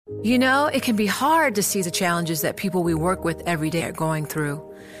You know, it can be hard to see the challenges that people we work with every day are going through.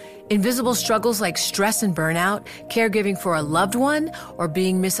 Invisible struggles like stress and burnout, caregiving for a loved one, or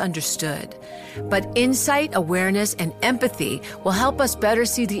being misunderstood. But insight, awareness, and empathy will help us better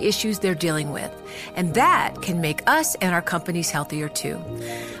see the issues they're dealing with. And that can make us and our companies healthier too.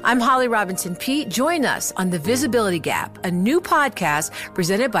 I'm Holly Robinson Peete. Join us on The Visibility Gap, a new podcast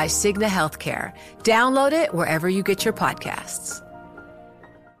presented by Cigna Healthcare. Download it wherever you get your podcasts.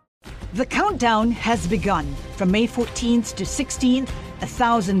 The countdown has begun. From May 14th to 16th,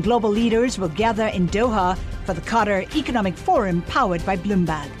 1,000 global leaders will gather in Doha for the Qatar Economic Forum powered by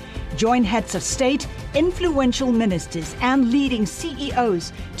Bloomberg. Join heads of state, influential ministers, and leading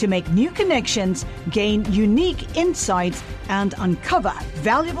CEOs to make new connections, gain unique insights, and uncover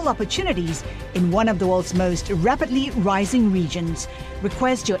valuable opportunities in one of the world's most rapidly rising regions.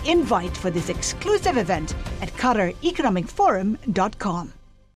 Request your invite for this exclusive event at QatarEconomicForum.com.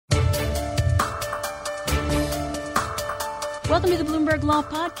 Welcome to the Bloomberg Law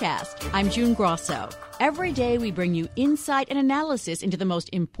Podcast. I'm June Grosso. Every day we bring you insight and analysis into the most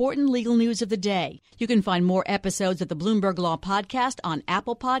important legal news of the day. You can find more episodes of the Bloomberg Law Podcast on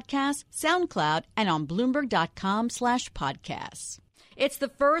Apple Podcasts, SoundCloud, and on Bloomberg.com/podcasts. It's the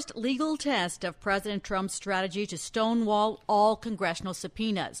first legal test of President Trump's strategy to stonewall all congressional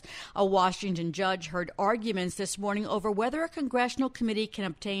subpoenas. A Washington judge heard arguments this morning over whether a congressional committee can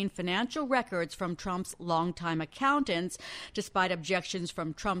obtain financial records from Trump's longtime accountants, despite objections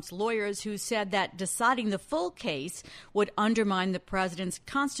from Trump's lawyers who said that deciding the full case would undermine the president's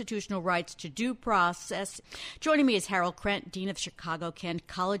constitutional rights to due process. Joining me is Harold Krent, Dean of Chicago-Kent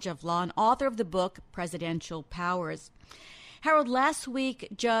College of Law and author of the book Presidential Powers. Harold, last week,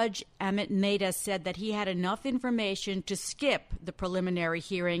 Judge Amit Mehta said that he had enough information to skip the preliminary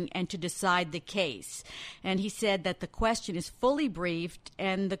hearing and to decide the case. And he said that the question is fully briefed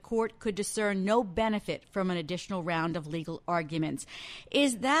and the court could discern no benefit from an additional round of legal arguments.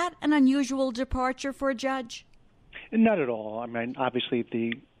 Is that an unusual departure for a judge? Not at all. I mean, obviously,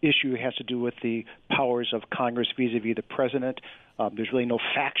 the issue has to do with the powers of Congress vis-a-vis the president. There's really no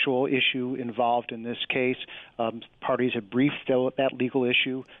factual issue involved in this case. Parties have briefed that legal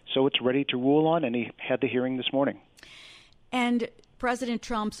issue, so it's ready to rule on, and he had the hearing this morning. And President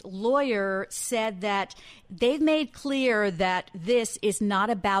Trump's lawyer said that they've made clear that this is not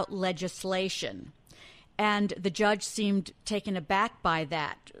about legislation. And the judge seemed taken aback by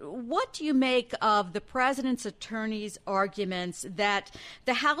that. What do you make of the president's attorney's arguments that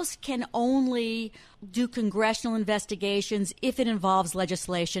the House can only do congressional investigations if it involves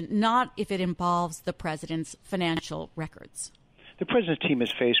legislation, not if it involves the president's financial records? The president's team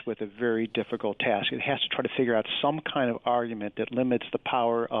is faced with a very difficult task. It has to try to figure out some kind of argument that limits the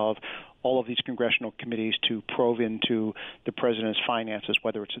power of all of these congressional committees to probe into the president's finances,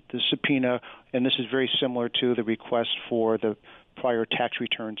 whether it's the subpoena, and this is very similar to the request for the prior tax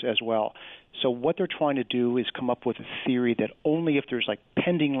returns as well. So what they're trying to do is come up with a theory that only if there's like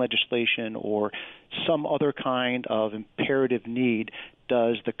pending legislation or some other kind of imperative need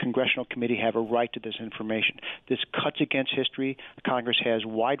does the congressional committee have a right to this information. This cuts against history. Congress has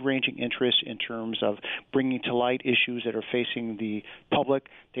wide-ranging interests in terms of bringing to light issues that are facing the public.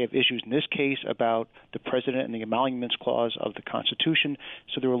 They have issues in this case about the president and the emoluments clause of the Constitution.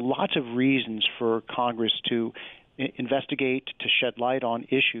 So there are lots of reasons for Congress to investigate, to shed light on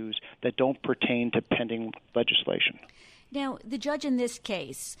issues that don't pertain to pending legislation. Now, the judge in this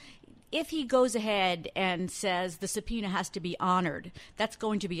case, if he goes ahead and says the subpoena has to be honored, that's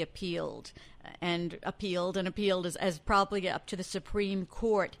going to be appealed and appealed as probably up to the Supreme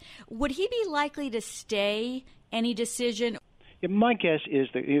Court. Would he be likely to stay any decision? Yeah, my guess is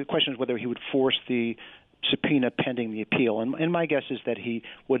the question is whether he would force the subpoena pending the appeal. And my guess is that he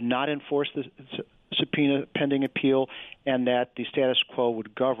would not enforce the subpoena pending appeal and that the status quo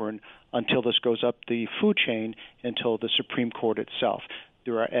would govern until this goes up the food chain, until the Supreme Court itself.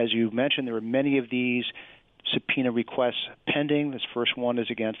 There are, as you mentioned, there are many of these subpoena requests pending. This first one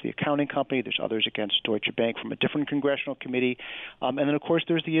is against the accounting company. There's others against Deutsche Bank from a different congressional committee. And then, of course,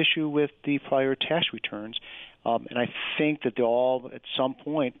 there's the issue with the prior tax returns. And I think that they all, at some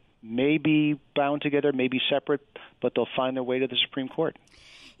point, may be bound together, may be separate, but they'll find their way to the Supreme Court.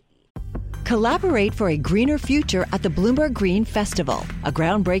 Collaborate for a greener future at the Bloomberg Green Festival, a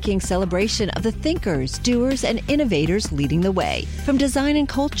groundbreaking celebration of the thinkers, doers, and innovators leading the way. From design and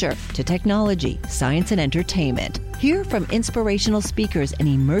culture to technology, science, and entertainment. Hear from inspirational speakers and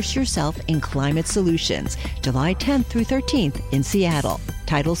immerse yourself in climate solutions. July 10th through 13th in Seattle.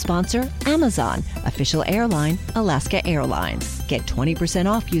 Title sponsor, Amazon. Official airline, Alaska Airlines. Get 20%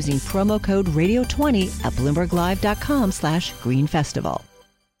 off using promo code RADIO20 at BloombergLive.com/Green Festival.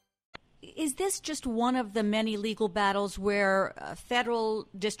 Is this just one of the many legal battles where a federal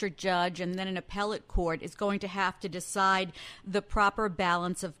district judge and then an appellate court is going to have to decide the proper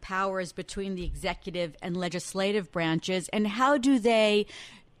balance of powers between the executive and legislative branches? And how do they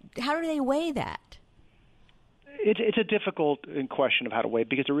weigh that? It's a difficult question of how to weigh,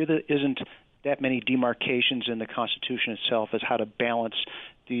 because there really isn't that many demarcations in the Constitution itself as how to balance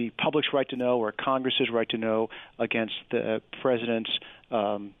the public's right to know or Congress's right to know against the president's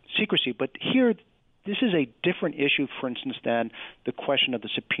secrecy. But here, this is a different issue, for instance, than the question of the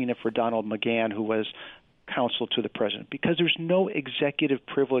subpoena for Donald McGahn, who was counsel to the president, because there's no executive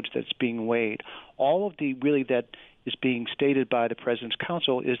privilege that's being weighed. All of the really that is being stated by the president's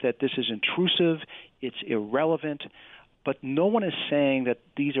counsel is that this is intrusive, it's irrelevant, but no one is saying that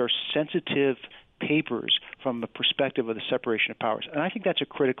these are sensitive papers from the perspective of the separation of powers. And I think that's a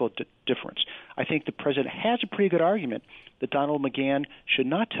critical difference. I think the president has a pretty good argument that Donald McGahn should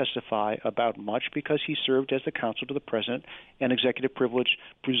not testify about much because he served as the counsel to the president, and executive privilege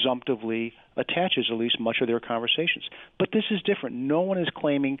presumptively attaches at least much of their conversations. But this is different. No one is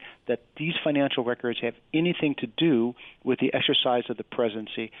claiming that these financial records have anything to do with the exercise of the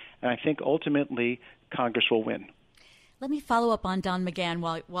presidency, and I think ultimately Congress will win. Let me follow up on Don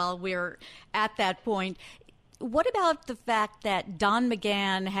McGahn while we're at that point. What about the fact that Don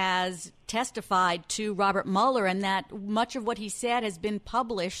McGahn has testified to Robert Mueller and that much of what he said has been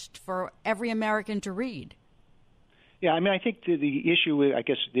published for every American to read? Yeah, I mean, I think the issue, I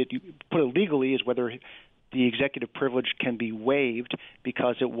guess, that you put it legally is whether the executive privilege can be waived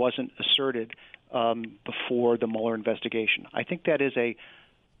because it wasn't asserted before the Mueller investigation. I think that is a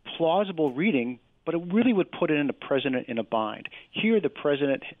plausible reading, but it really would put it in the president in a bind. Here, the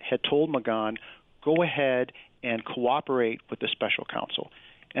president had told McGahn, go ahead and cooperate with the special counsel.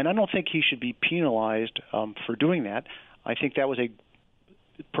 And I don't think he should be penalized for doing that. I think that was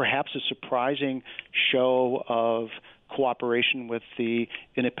perhaps a surprising show of cooperation with the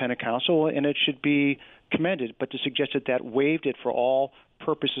independent counsel, and it should be commended. But to suggest that waived it for all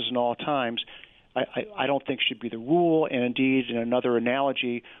purposes and all times, I don't think should be the rule. And indeed, in another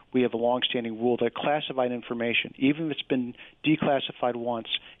analogy, we have a longstanding rule that classified information, even if it's been declassified once,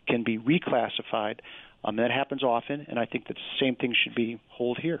 can be reclassified. That happens often, and I think that the same thing should be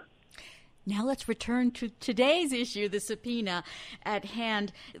held here. Now let's return to today's issue, the subpoena at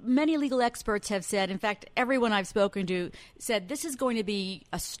hand. Many legal experts have said, in fact, everyone I've spoken to said this is going to be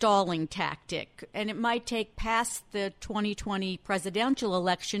a stalling tactic, and it might take past the 2020 presidential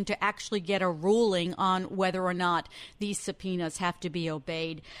election to actually get a ruling on whether or not these subpoenas have to be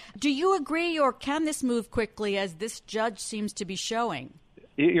obeyed. Do you agree, or can this move quickly, as this judge seems to be showing?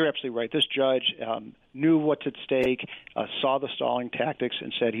 You're absolutely right. This judge knew what's at stake, saw the stalling tactics,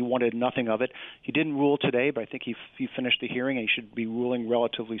 and said he wanted nothing of it. He didn't rule today, but I think he finished the hearing, and he should be ruling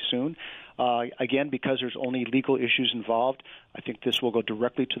relatively soon. Again, because there's only legal issues involved, I think this will go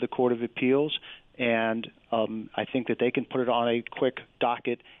directly to the Court of Appeals, and I think that they can put it on a quick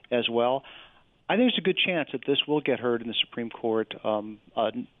docket as well. I think there's a good chance that this will get heard in the Supreme Court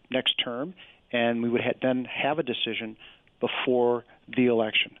next term, and we would then have a decision before the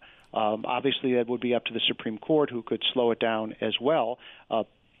election. Obviously, that would be up to the Supreme Court, who could slow it down as well.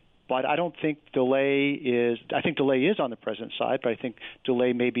 But I don't think delay is – I think delay is on the president's side, but I think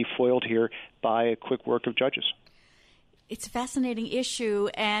delay may be foiled here by a quick work of judges. It's a fascinating issue,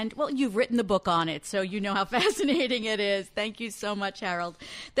 and, well, you've written the book on it, so you know how fascinating it is. Thank you so much, Harold.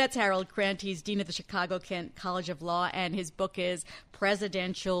 That's Harold Krent. He's dean of the Chicago-Kent College of Law, and his book is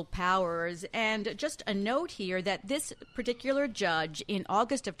Presidential Powers. And just a note here that this particular judge in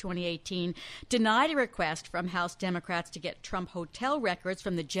August of 2018 denied a request from House Democrats to get Trump hotel records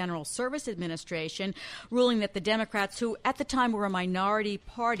from the General Service Administration, ruling that the Democrats, who at the time were a minority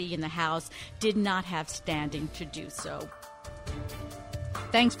party in the House, did not have standing to do so.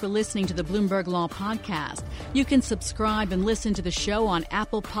 Thanks for listening to the Bloomberg Law Podcast. You can subscribe and listen to the show on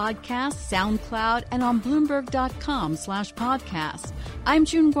Apple Podcasts, SoundCloud, and on Bloomberg.com/podcast. I'm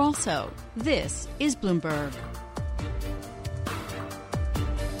June Grosso. This is Bloomberg.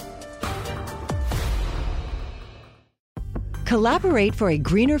 Collaborate for a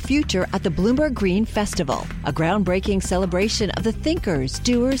greener future at the Bloomberg Green Festival, a groundbreaking celebration of the thinkers,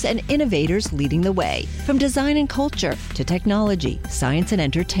 doers, and innovators leading the way. From design and culture to technology, science, and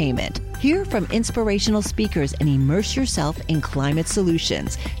entertainment. Hear from inspirational speakers and immerse yourself in climate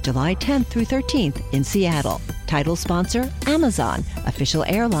solutions. July 10th through 13th in Seattle. Title sponsor, Amazon. Official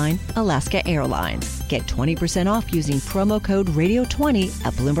airline, Alaska Airlines. Get 20% off using promo code Radio20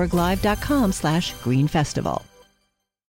 at BloombergLive.com/Green Festival.